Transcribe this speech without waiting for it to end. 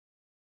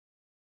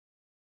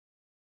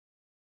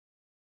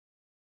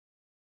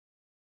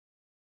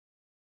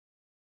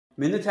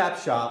I'm in the tap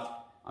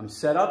shop. I'm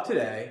set up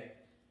today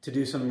to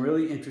do some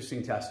really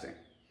interesting testing.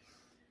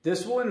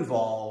 This will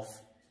involve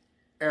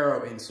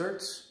arrow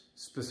inserts,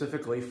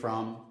 specifically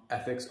from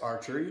Ethics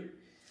Archery.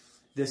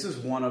 This is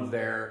one of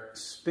their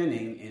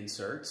spinning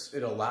inserts.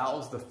 It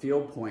allows the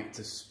field point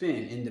to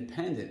spin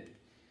independent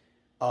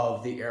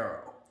of the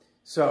arrow.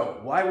 So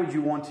why would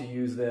you want to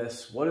use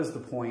this? What is the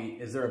point?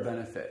 Is there a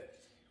benefit?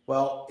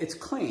 Well, it's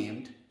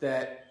claimed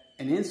that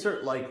an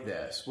insert like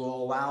this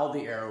will allow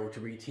the arrow to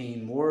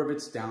retain more of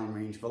its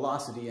downrange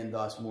velocity and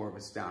thus more of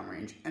its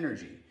downrange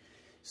energy.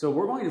 So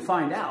we're going to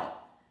find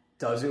out,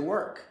 does it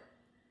work?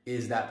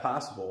 Is that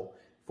possible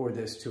for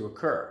this to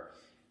occur?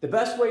 The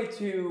best way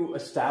to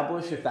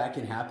establish if that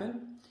can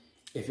happen,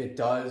 if it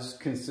does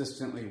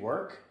consistently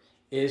work,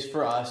 is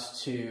for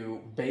us to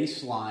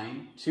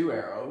baseline two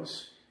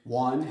arrows.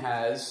 One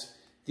has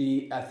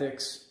the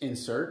Ethics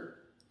insert.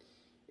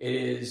 It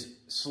is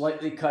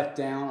slightly cut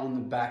down on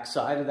the back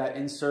side of that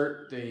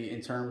insert in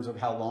terms of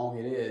how long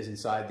it is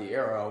inside the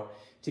arrow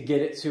to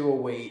get it to a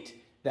weight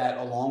that,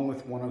 along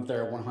with one of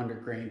their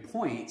 100 grain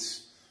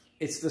points,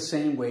 it's the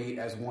same weight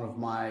as one of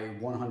my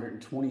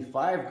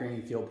 125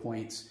 grain field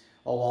points,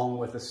 along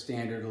with a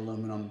standard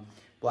aluminum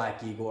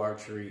Black Eagle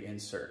archery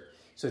insert.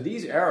 So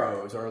these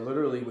arrows are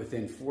literally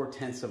within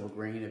 0.4 of a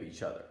grain of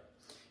each other.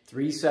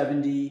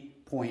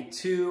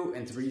 370.2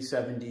 and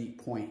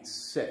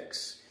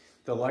 370.6.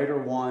 The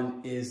lighter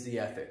one is the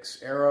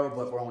Ethics arrow,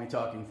 but we're only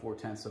talking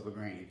 0.4 of a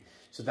grain.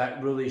 So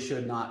that really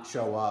should not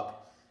show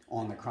up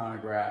on the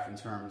chronograph in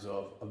terms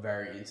of a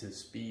variance in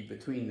speed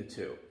between the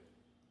two.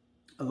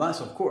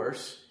 Unless, of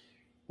course,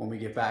 when we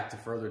get back to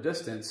further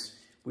distance,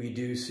 we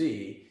do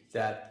see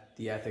that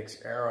the Ethics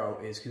arrow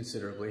is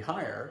considerably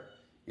higher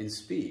in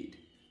speed.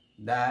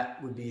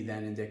 That would be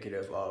then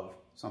indicative of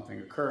something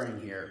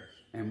occurring here.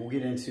 And we'll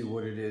get into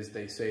what it is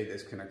they say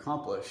this can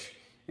accomplish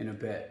in a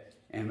bit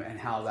and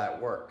how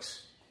that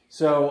works.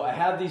 So I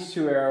have these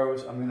two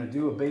arrows. I'm going to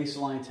do a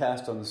baseline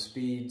test on the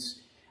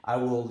speeds. I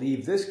will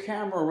leave this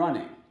camera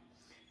running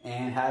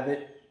and have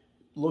it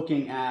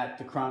looking at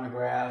the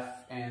chronograph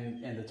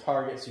and the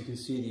targets. You can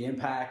see the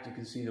impact. You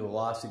can see the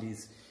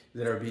velocities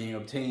that are being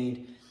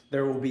obtained.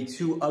 There will be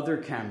two other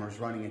cameras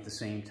running at the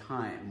same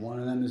time. One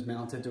of them is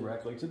mounted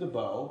directly to the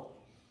bow,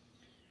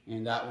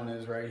 and that one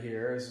is right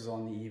here. This is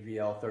on the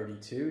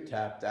EVL32,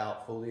 tapped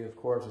out fully, of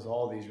course, with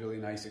all these really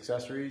nice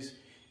accessories.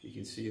 You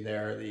can see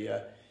there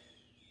the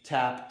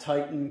Tap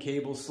Titan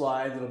cable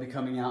slide that'll be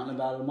coming out in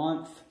about a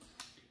month.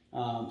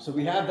 So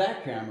we have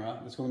that camera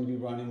that's going to be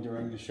running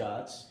during the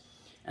shots.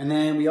 And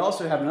then we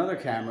also have another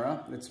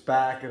camera that's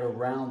back at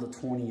around the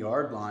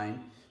 20-yard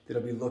line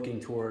that'll be looking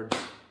towards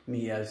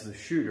me as the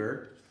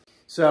shooter.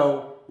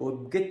 So we'll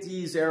get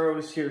these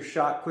arrows here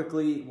shot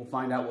quickly. We'll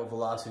find out what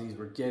velocities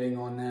we're getting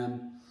on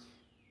them.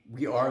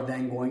 We are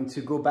then going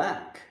to go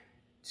back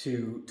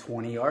to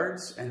 20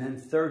 yards and then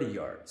 30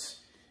 yards.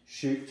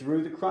 Shoot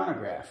through the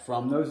chronograph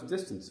from those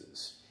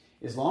distances.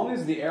 As long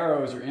as the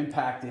arrows are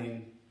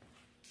impacting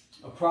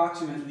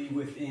approximately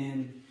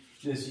within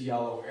this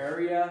yellow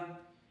area,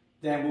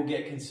 then we'll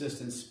get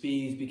consistent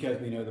speeds because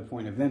we know the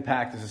point of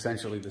impact is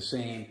essentially the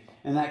same,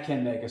 and that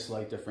can make a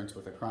slight difference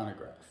with a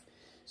chronograph.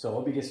 So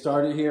let me get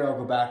started here. I'll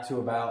go back to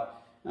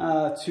about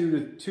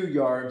 2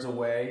 yards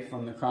away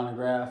from the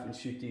chronograph and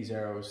shoot these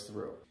arrows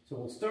through. So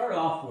we'll start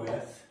off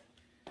with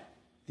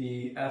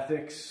the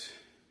Ethics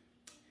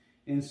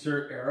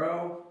insert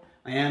arrow.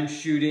 I am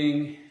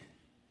shooting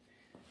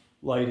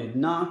lighted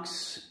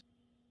nocks.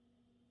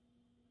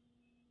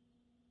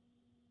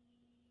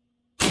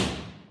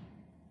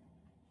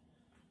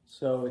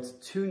 So it's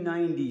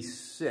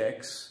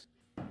 296.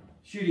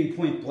 Shooting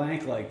point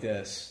blank like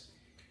this,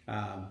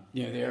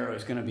 you know, the arrow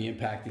is going to be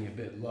impacting a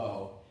bit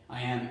low.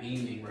 I am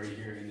aiming right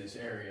here in this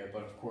area,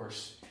 but of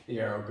course the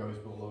arrow goes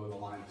below the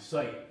line of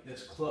sight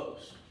this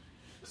close.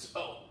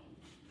 So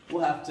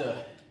we'll have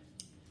to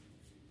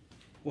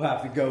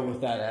go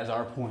with that as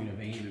our point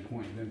of aim and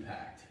point of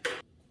impact.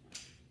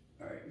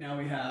 All right, now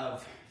we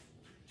have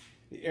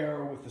the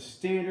arrow with the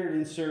standard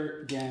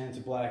insert. Again, it's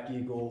a Black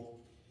Eagle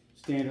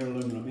standard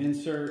aluminum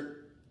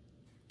insert.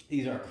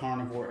 These are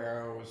carnivore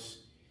arrows,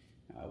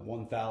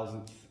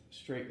 1,000th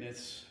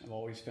straightness. I've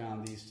always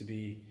found these to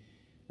be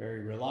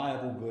very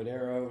reliable, good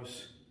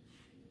arrows.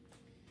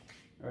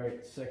 All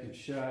right, second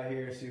shot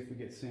here, see if we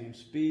get same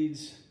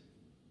speeds.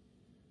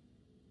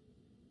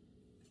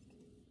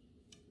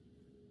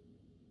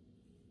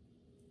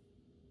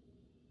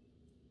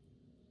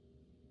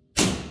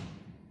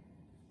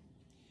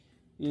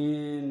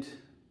 And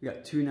we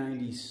got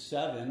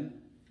 297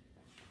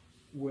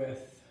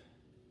 with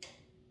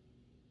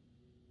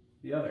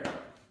the other arrow.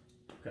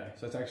 Okay,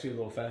 so that's actually a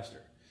little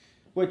faster,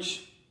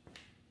 which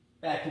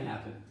that can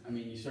happen. I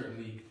mean, you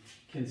certainly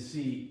can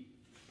see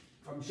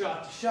from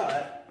shot to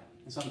shot,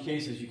 in some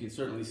cases you can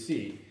certainly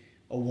see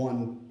a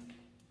 1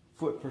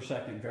 foot per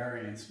second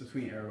variance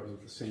between arrows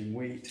with the same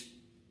weight.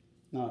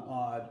 Not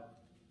odd.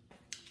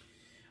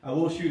 I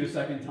will shoot a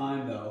second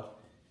time though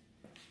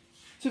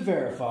to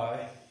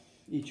verify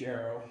each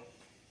arrow.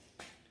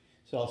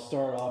 So I'll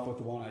start off with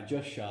the one I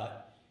just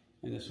shot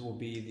And this will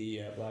be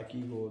the Black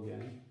Eagle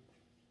again.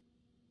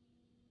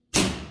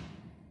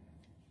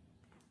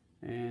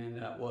 And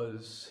that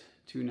was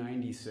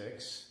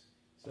 296.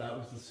 So that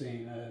was the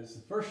same as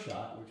the first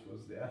shot, which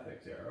was the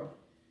Ethics arrow.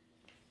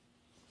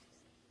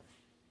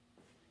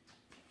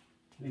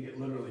 I think it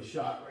literally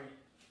shot right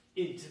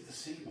into the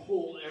same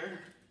hole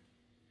there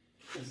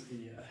as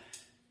the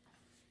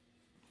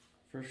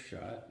first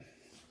shot.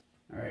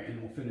 All right, and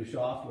we'll finish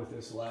off with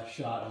this last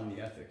shot on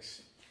the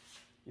Ethics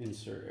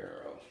insert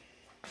arrow.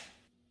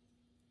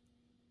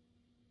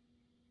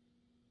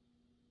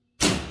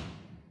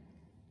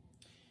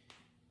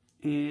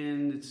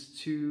 And it's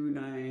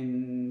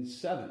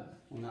 297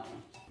 on that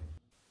one.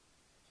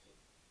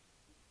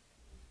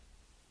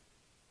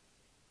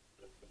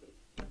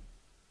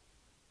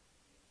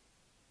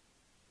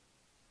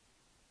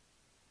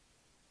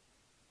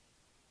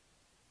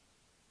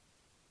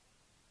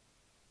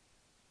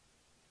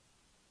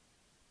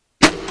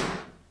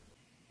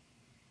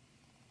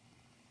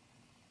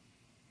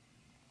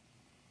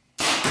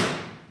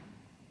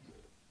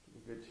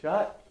 Good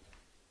shot.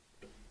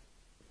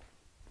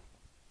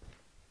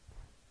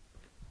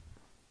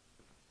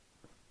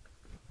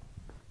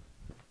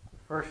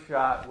 First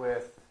shot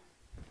with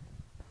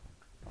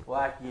a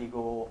Black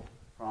Eagle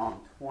from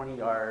 20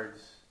 yards,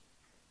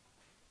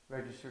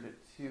 registered at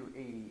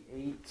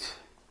 288.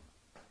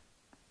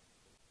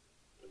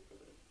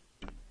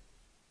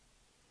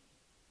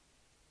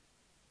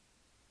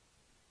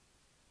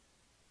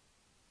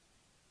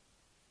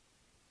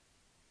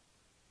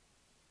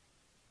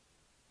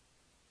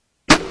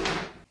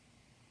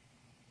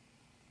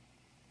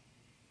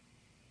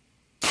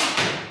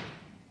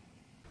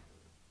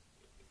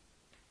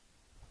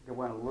 It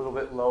went a little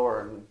bit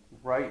lower and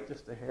right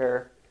just a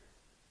hair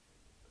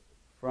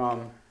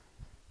from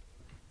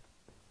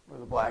where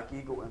the Black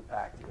Eagle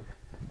impacted.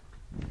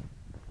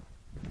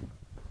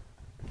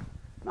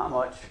 Not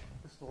much,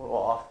 just a little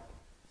off.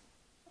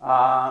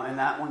 And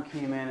that one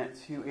came in at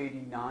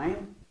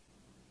 289.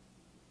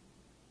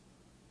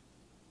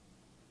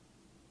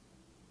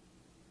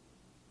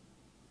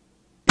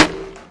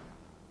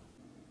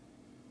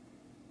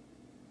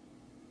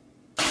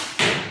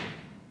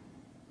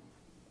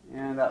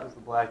 And that was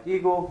the Black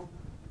Eagle.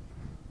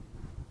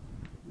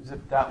 Zip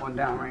that one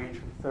downrange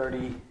from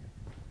 30.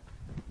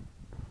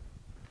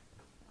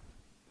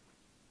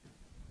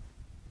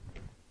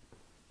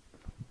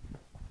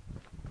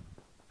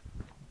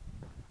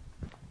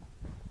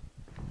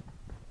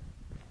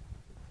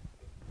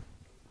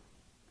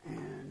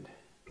 And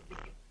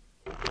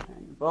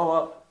hang the bow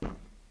up.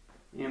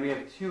 And we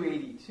have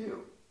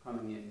 282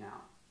 coming in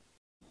now.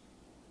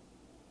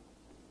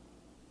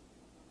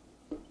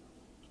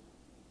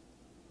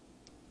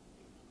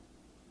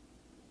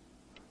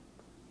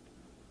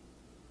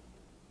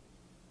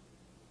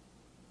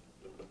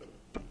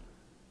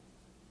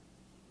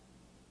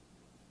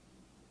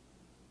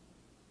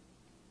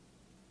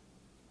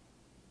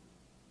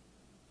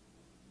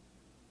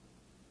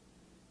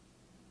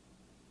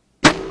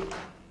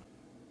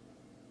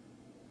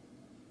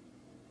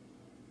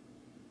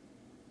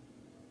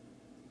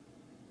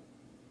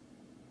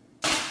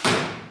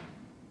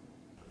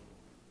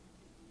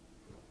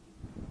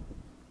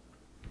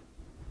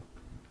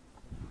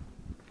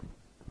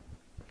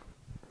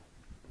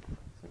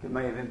 It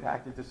may have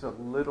impacted just a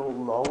little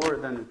lower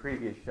than the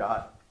previous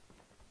shot,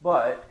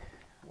 but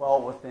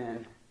well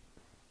within,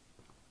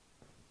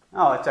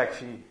 oh, it's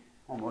actually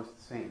almost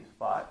the same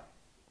spot.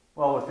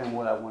 Well within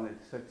what I wanted.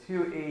 So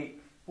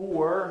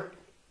 284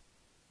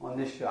 on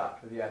this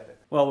shot for the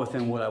Ethics. Well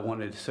within what I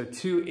wanted. So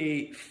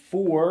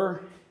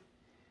 284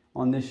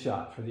 on this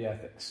shot for the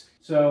Ethics.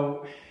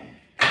 So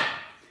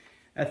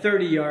at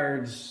 30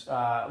 yards,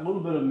 a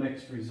little bit of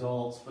mixed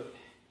results, but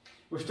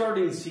we're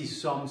starting to see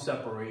some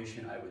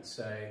separation, I would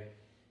say,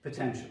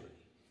 potentially,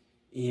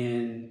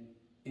 in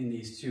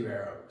these two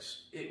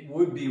arrows. It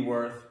would be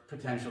worth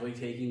potentially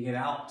taking it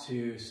out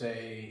to,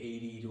 say,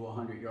 80 to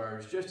 100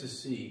 yards just to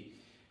see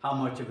how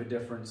much of a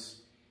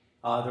difference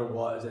there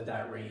was at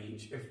that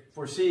range. If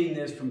we're seeing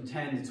this from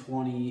 10 to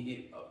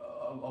 20,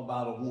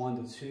 about a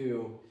 1 to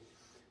 2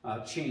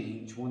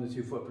 change, 1 to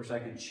 2 foot per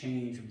second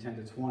change from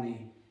 10 to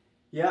 20,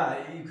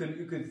 yeah, you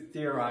could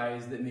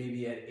theorize that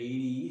maybe at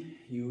 80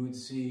 you would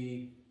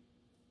see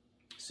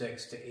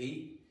 6 to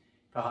 8,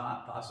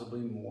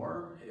 possibly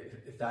more.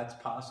 If that's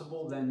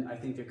possible, then I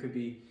think there could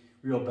be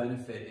real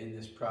benefit in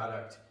this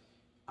product.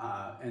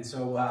 And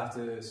so we'll have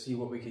to see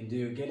what we can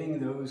do. Getting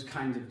those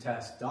kinds of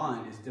tests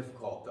done is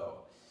difficult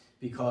though,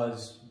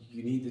 because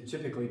you need to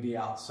typically be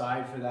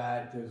outside for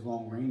that, those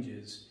long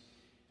ranges.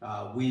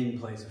 Wind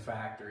plays a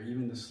factor.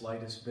 Even the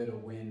slightest bit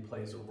of wind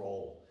plays a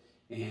role.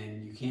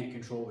 And you can't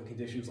control the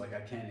conditions like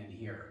I can in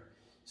here.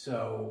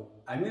 So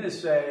I'm going to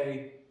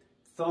say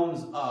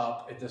thumbs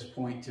up at this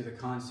point to the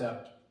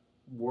concept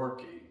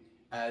working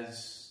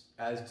as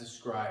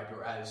described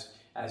or as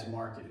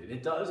marketed.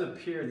 It does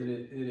appear that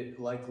it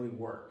likely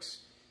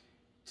works.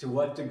 To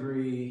what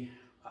degree,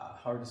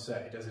 hard to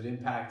say. Does it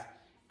impact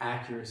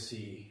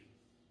accuracy?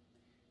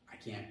 I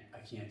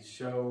can't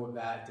show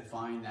that,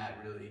 define that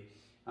really.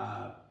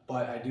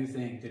 but I do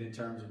think that in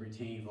terms of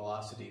retained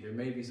velocity, there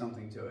may be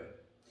something to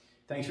it.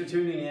 Thanks for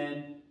tuning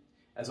in.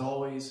 As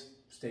always,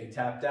 stay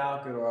tapped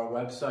out. Go to our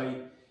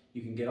website.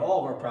 You can get all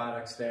of our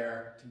products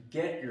there to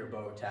get your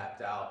bow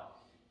tapped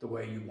out the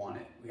way you want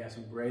it. We have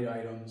some great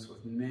items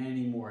with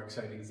many more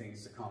exciting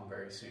things to come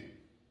very soon.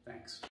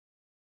 Thanks.